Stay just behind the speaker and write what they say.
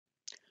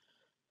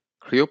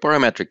Creo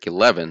Parametric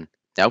 11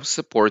 now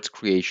supports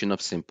creation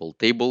of simple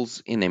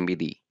tables in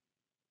MBD.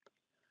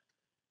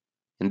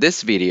 In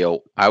this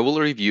video, I will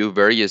review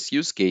various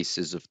use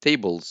cases of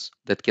tables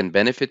that can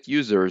benefit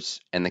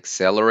users and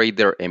accelerate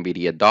their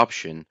MBD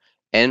adoption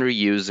and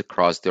reuse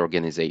across the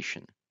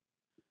organization.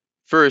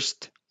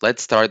 First,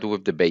 let's start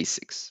with the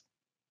basics.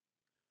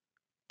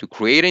 To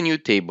create a new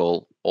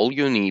table, all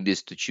you need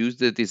is to choose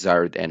the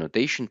desired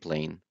annotation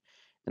plane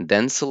and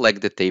then select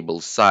the table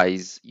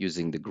size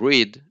using the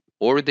grid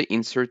or the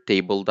Insert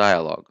Table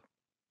dialog.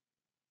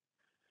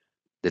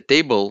 The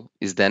table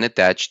is then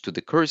attached to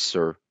the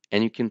cursor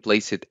and you can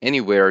place it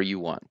anywhere you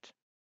want.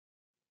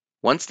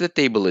 Once the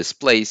table is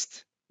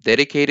placed,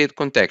 dedicated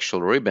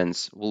contextual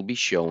ribbons will be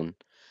shown,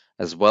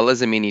 as well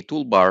as a mini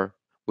toolbar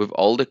with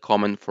all the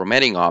common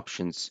formatting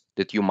options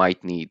that you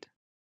might need.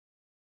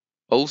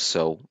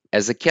 Also,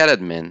 as a cat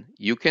admin,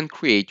 you can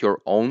create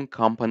your own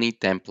company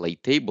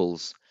template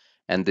tables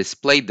and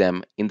display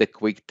them in the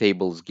Quick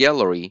Tables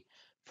gallery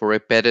for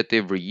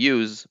repetitive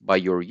reuse by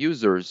your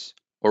users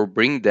or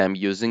bring them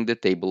using the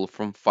table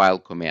from file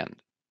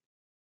command.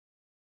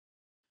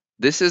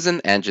 This is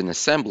an engine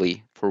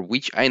assembly for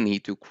which I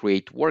need to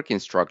create work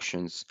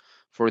instructions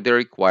for the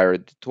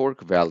required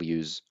torque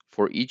values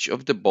for each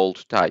of the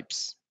bolt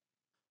types.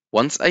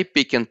 Once I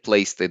pick and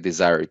place the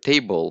desired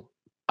table,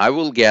 I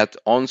will get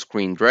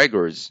on-screen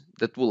draggers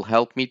that will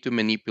help me to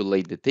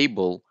manipulate the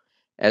table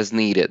as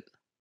needed.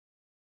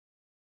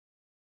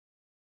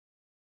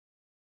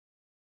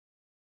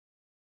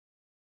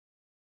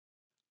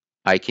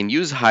 I can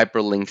use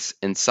hyperlinks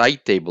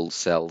inside table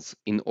cells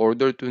in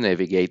order to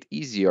navigate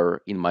easier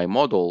in my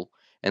model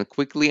and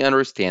quickly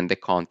understand the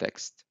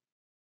context.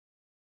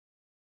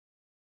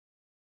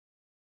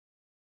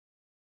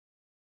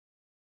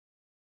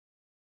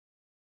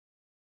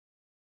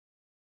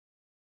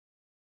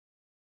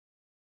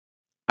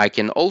 I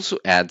can also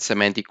add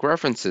semantic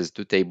references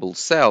to table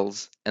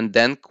cells and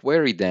then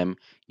query them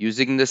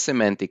using the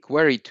semantic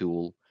query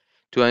tool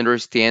to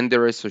understand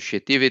their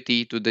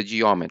associativity to the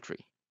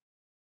geometry.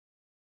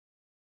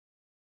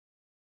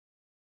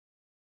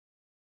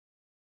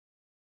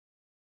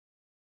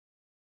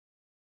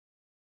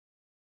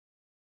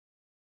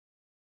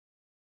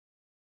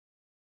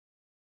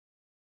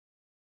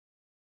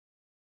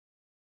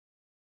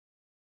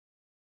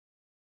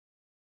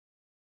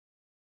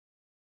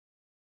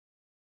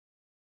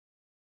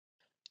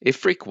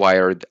 If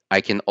required,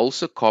 I can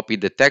also copy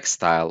the text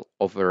style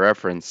of a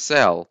reference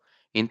cell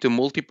into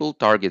multiple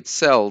target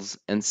cells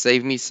and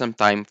save me some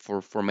time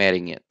for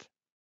formatting it.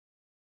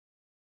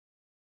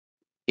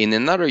 In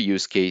another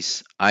use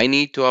case, I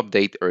need to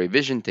update a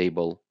revision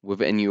table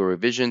with a new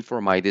revision for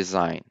my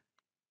design.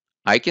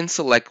 I can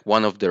select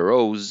one of the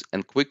rows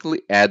and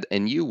quickly add a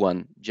new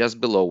one just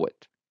below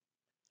it.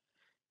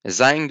 As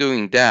I am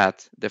doing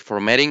that, the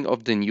formatting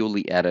of the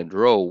newly added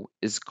row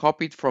is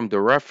copied from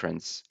the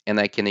reference and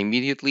I can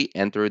immediately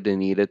enter the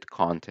needed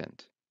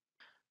content.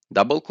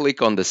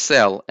 Double-click on the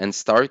cell and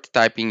start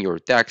typing your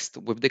text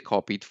with the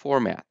copied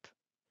format.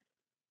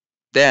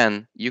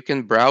 Then, you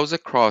can browse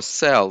across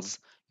cells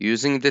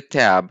using the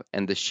Tab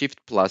and the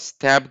Shift plus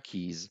Tab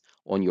keys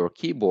on your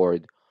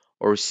keyboard,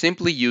 or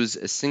simply use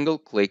a single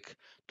click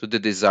to the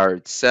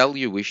desired cell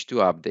you wish to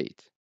update.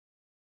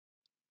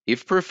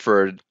 If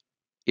preferred,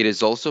 it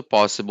is also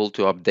possible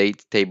to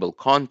update table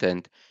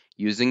content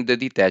using the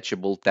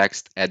detachable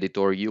text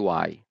editor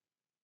UI.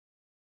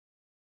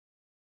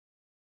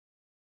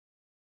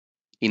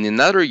 In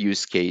another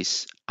use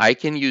case, I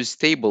can use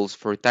tables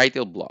for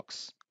title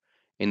blocks,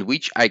 in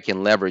which I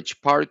can leverage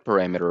part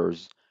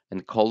parameters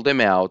and call them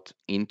out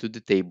into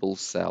the table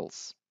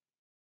cells.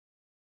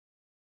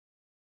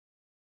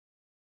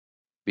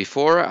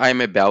 Before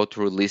I'm about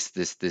to release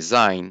this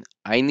design,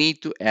 I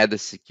need to add a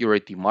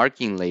security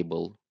marking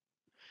label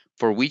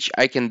for which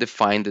I can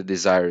define the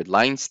desired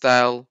line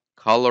style,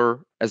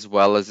 color, as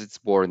well as its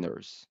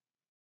borders.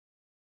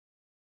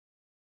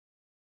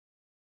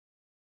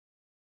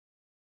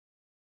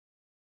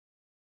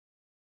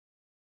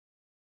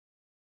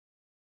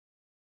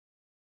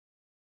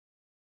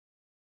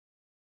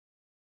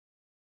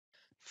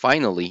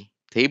 Finally,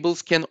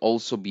 tables can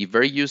also be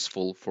very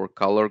useful for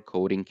color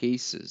coding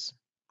cases.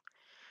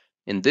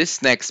 In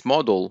this next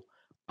model,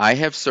 I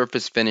have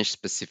surface finish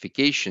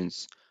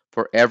specifications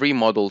for every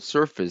model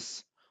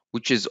surface,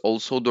 which is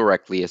also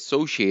directly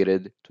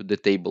associated to the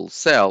table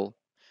cell,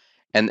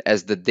 and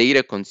as the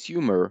data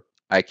consumer,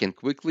 I can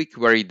quickly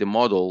query the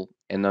model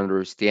and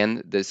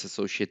understand this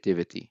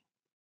associativity.